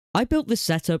I built this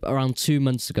setup around 2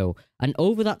 months ago, and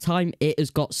over that time, it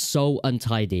has got so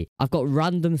untidy. I've got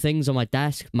random things on my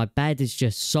desk, my bed is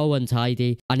just so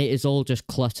untidy, and it is all just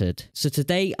cluttered. So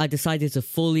today, I decided to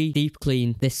fully deep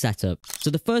clean this setup. So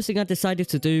the first thing I decided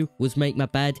to do was make my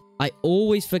bed. I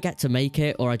always forget to make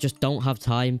it, or I just don't have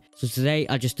time. So today,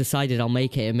 I just decided I'll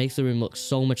make it. It makes the room look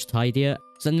so much tidier.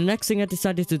 So the next thing I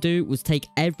decided to do was take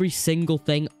every single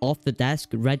thing off the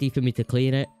desk, ready for me to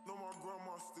clean it.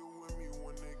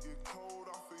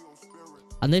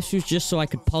 And this was just so I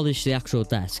could polish the actual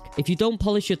desk. If you don't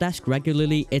polish your desk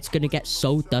regularly, it's going to get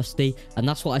so dusty. And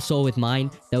that's what I saw with mine.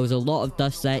 There was a lot of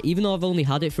dust there. Even though I've only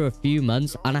had it for a few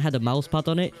months and I had a mouse pad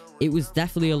on it, it was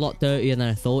definitely a lot dirtier than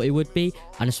I thought it would be.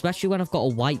 And especially when I've got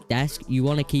a white desk, you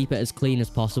want to keep it as clean as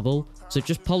possible. So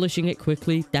just polishing it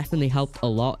quickly definitely helped a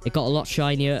lot. It got a lot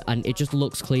shinier and it just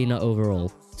looks cleaner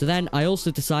overall. So then I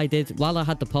also decided, while I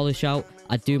had the polish out,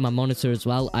 I'd do my monitor as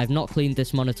well. I've not cleaned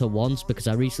this monitor once because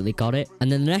I recently got it.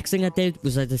 And then the next thing I did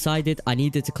was I decided I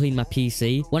needed to clean my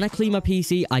PC. When I clean my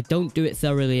PC, I don't do it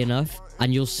thoroughly enough,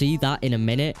 and you'll see that in a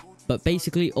minute. But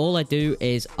basically, all I do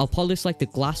is I'll polish like the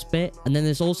glass bit. And then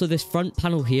there's also this front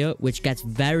panel here, which gets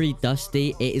very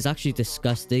dusty. It is actually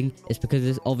disgusting. It's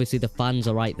because obviously the fans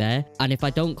are right there. And if I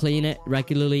don't clean it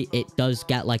regularly, it does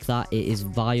get like that. It is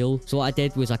vile. So what I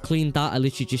did was I cleaned that. I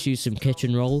literally just used some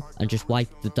kitchen roll and just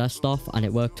wiped the dust off. And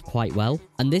it worked quite well.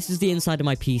 And this is the inside of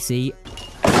my PC.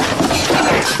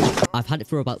 I've had it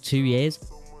for about 2 years.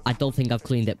 I don't think I've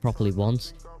cleaned it properly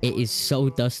once. It is so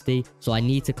dusty, so I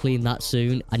need to clean that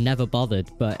soon. I never bothered,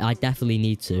 but I definitely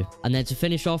need to. And then to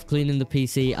finish off cleaning the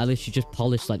PC, I literally just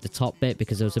polished like the top bit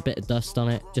because there was a bit of dust on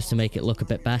it, just to make it look a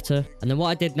bit better. And then what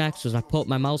I did next was I put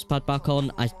my mouse pad back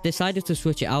on. I decided to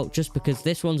switch it out just because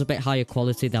this one's a bit higher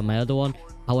quality than my other one.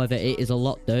 However, it is a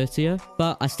lot dirtier,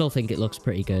 but I still think it looks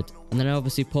pretty good. And then I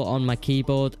obviously put on my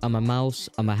keyboard and my mouse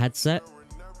and my headset.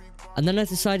 And then I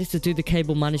decided to do the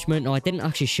cable management. Now, I didn't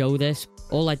actually show this.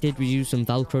 All I did was use some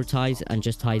Velcro ties and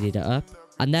just tidied it up.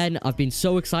 And then I've been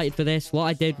so excited for this. What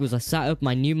I did was I set up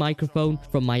my new microphone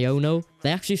from maono.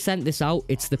 They actually sent this out.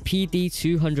 It's the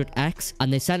PD200X,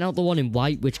 and they sent out the one in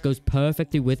white, which goes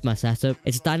perfectly with my setup.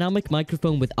 It's a dynamic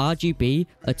microphone with RGB,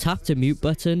 a tap to mute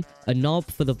button, a knob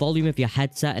for the volume of your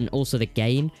headset, and also the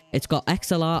gain. It's got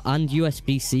XLR and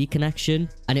USB-C connection,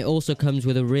 and it also comes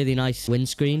with a really nice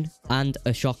windscreen and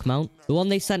a shock mount. The one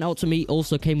they sent out to me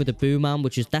also came with a boom arm,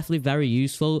 which is definitely very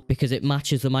useful because it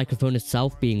matches the microphone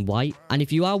itself being white. And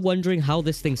if you are wondering how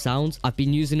this thing sounds, I've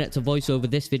been using it to voice over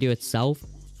this video itself.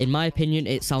 In my opinion,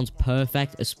 it sounds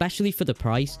perfect, especially for the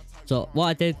price. So what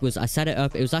I did was I set it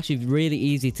up. It was actually really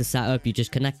easy to set up. You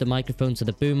just connect the microphone to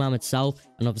the boom arm itself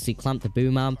and obviously clamp the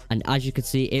boom arm. And as you can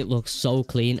see, it looks so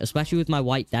clean, especially with my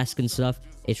white desk and stuff.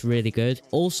 It's really good.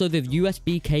 Also, the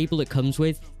USB cable it comes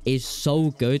with is so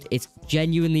good. It's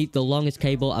genuinely the longest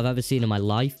cable I've ever seen in my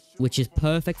life, which is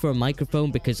perfect for a microphone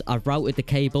because I've routed the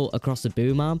cable across the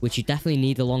boom arm, which you definitely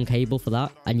need a long cable for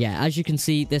that. And yeah, as you can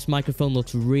see, this microphone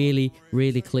looks really,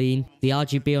 really clean. The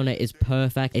RGB on it is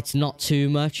perfect. It's not too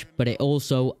much, but it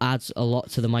also adds a lot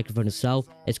to the microphone itself.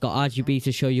 It's got RGB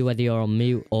to show you whether you're on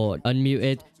mute or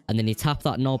unmuted. And then you tap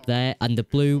that knob there, and the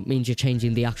blue means you're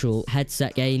changing the actual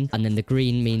headset gain, and then the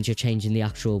green means you're changing the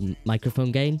actual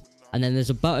microphone gain. And then there's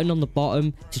a button on the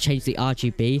bottom to change the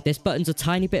RGB. This button's a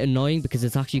tiny bit annoying because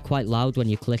it's actually quite loud when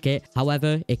you click it.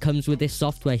 However, it comes with this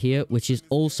software here, which is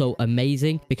also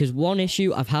amazing, because one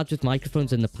issue I've had with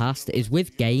microphones in the past is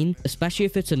with gain, especially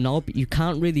if it's a knob, you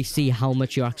can't really see how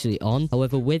much you're actually on.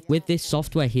 However, with this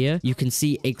software here, you can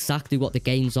see exactly what the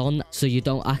gain's on, so you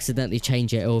don't accidentally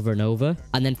change it over and over.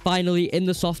 And then finally, in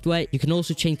the software, you can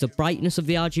also change the brightness of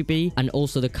the RGB and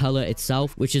also the color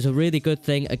itself, which is a really good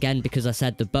thing, again, because I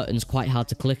said the button's quite hard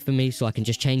to click for me, so I can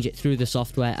just change it through the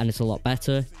software and it's a lot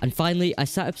better. And finally, I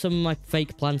set up some of my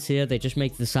fake plants here. They just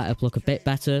make the setup look a bit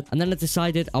better. And then I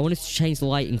decided I wanted to change the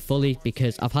lighting fully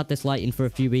because I've had this lighting for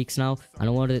a few weeks now and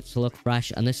I wanted it to look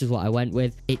fresh, and this is what I went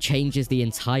with. It changes the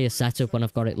entire setup when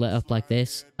I've got it lit up like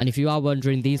this. And if you are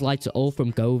wondering, these lights are all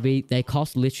from Govee. They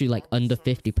cost literally like under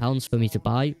 £50 for me to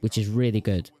buy, which is really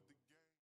good.